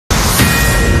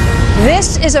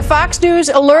This is a Fox News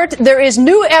alert. There is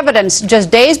new evidence just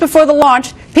days before the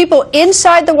launch. People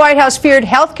inside the White House feared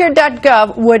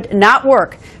hc.gov would not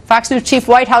work. Fox News Chief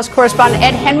White House correspondent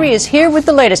Ed Henry is here with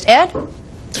the latest. Ed?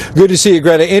 Good to see you,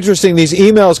 Greta. Interesting, these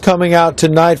emails coming out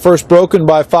tonight, first broken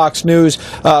by Fox News.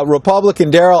 Republican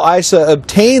Darrell Issa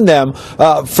obtained them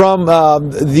from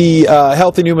the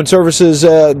Health and Human Services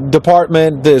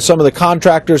Department, some of the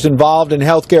contractors involved in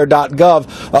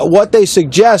hc.gov. What they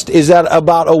suggest is that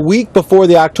about a week before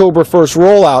the October 1st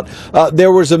rollout,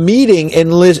 there was a meeting in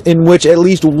which at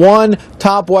least one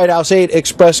top White House aide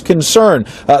expressed concern.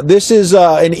 This is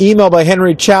an email by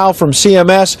Henry Chao from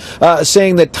CMS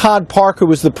saying that Todd Park, who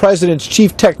was the president's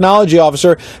chief technology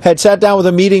officer, had sat down with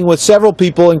a meeting with several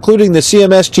people, including the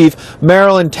CMS chief,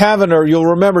 Marilyn. You'll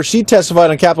remember she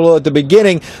testified on Capitol Hill at the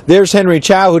beginning. There's Henry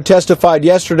Chao, who testified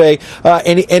yesterday.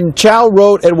 And Chao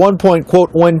wrote at one point,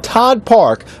 quote, "When Todd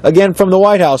Park, again from the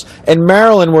White House, and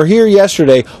Marilyn were here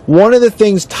yesterday, one of the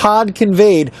things Todd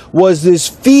conveyed was this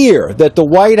fear that the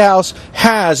White House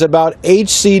has about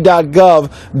hc.gov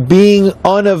being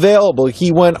unavailable."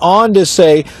 He went on to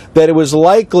say that it was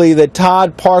likely that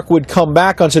Todd Park would come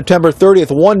back on September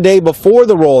 30th, one day before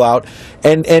the rollout,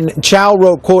 and Chao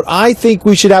wrote, quote, "I think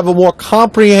we should have a more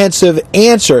comprehensive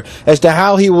answer as to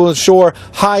how he will ensure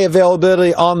high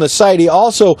availability on the site." He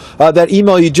also, that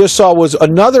email you just saw was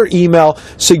another email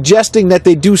suggesting that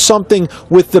they do something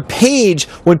with the page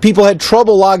when people had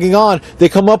trouble logging on. They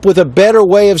come up with a better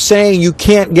way of saying you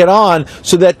can't get on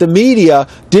so that the media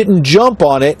didn't jump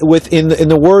on it with, in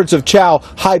the words of Chao,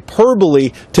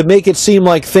 hyperbole to make it seem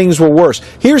like things were worse.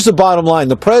 Here's the bottom line.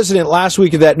 The president last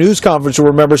week at that news conference, you'll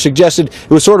remember, suggested it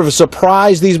was sort of a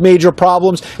surprise, these major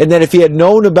problems, and that if he had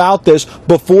known about this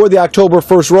before the October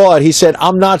 1st rollout, he said,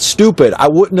 "I'm not stupid. I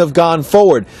wouldn't have gone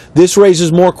forward." This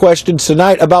raises more questions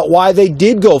tonight about why they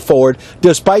did go forward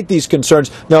despite these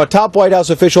concerns. Now, a top White House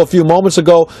official a few moments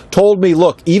ago told me,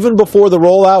 look, even before the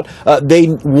rollout, they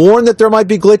warn that there might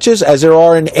be glitches, as there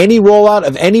are in any rollout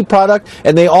of any product,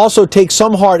 and they also take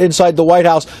some heart inside the White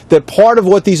House that part of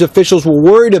what these officials were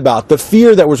worried about, the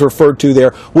fear that was referred to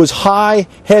there, was high,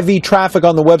 heavy traffic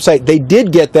on the website. They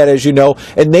did get that, as you know,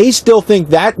 and they still think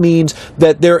that means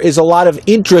that there is a lot of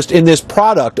interest in this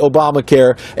product,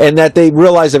 Obamacare, and that they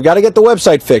realize they've got to get the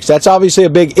website fixed. That's obviously a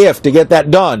big if to get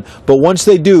that done, but once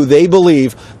they do, they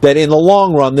believe that in the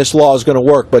long run this law is going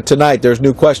to work. But tonight there's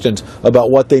new questions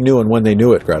about what they knew and when they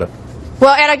knew it, Greta.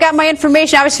 Well, and I got my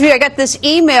information. Obviously, I got this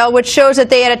email which shows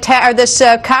that they had this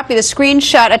copy, the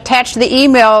screenshot attached to the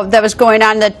email that was going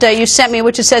on that you sent me,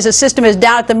 which it says the system is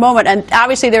down at the moment. And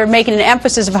obviously, they were making an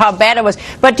emphasis of how bad it was.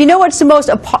 But do you know what's the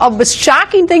most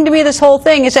shocking thing to me? This whole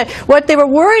thing is that what they were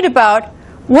worried about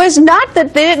was not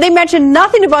that they mentioned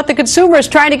nothing about the consumers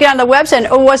trying to get on the website and,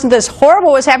 oh, wasn't this horrible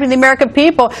what was happening to the American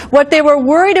people. What they were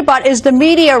worried about is the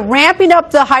media ramping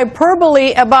up the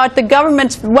hyperbole about the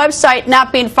government's website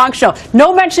not being functional.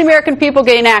 No mention of American people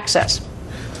getting access.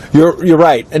 You're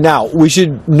right. And now, we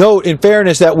should note, in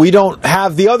fairness, that we don't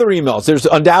have the other emails. There's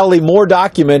undoubtedly more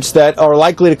documents that are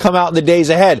likely to come out in the days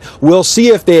ahead. We'll see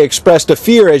if they expressed a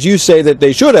fear, as you say, that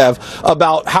they should have,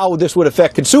 about how this would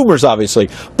affect consumers, obviously.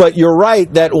 But you're right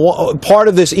that part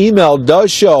of this email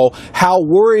does show how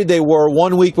worried they were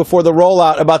 1 week before the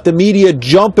rollout about the media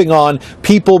jumping on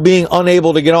people being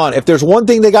unable to get on. If there's one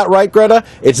thing they got right, Greta,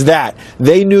 it's that.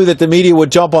 They knew that the media would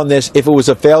jump on this if it was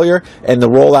a failure, and the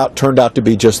rollout turned out to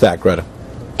be just that, Greta.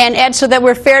 And Ed, so that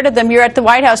we're fair to them, you're at the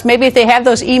White House. Maybe if they have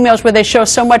those emails where they show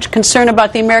so much concern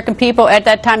about the American people, at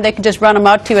that time they can just run them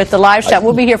out to you at the live shot.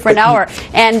 We'll be here for an hour,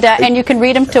 and you can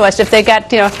read them to us if they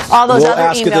got all those other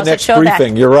emails that show that. We'll ask at the next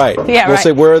briefing. You're right. Yeah, we'll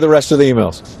say where are the rest of the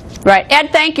emails. Right,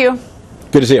 Ed. Thank you.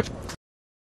 Good to see you.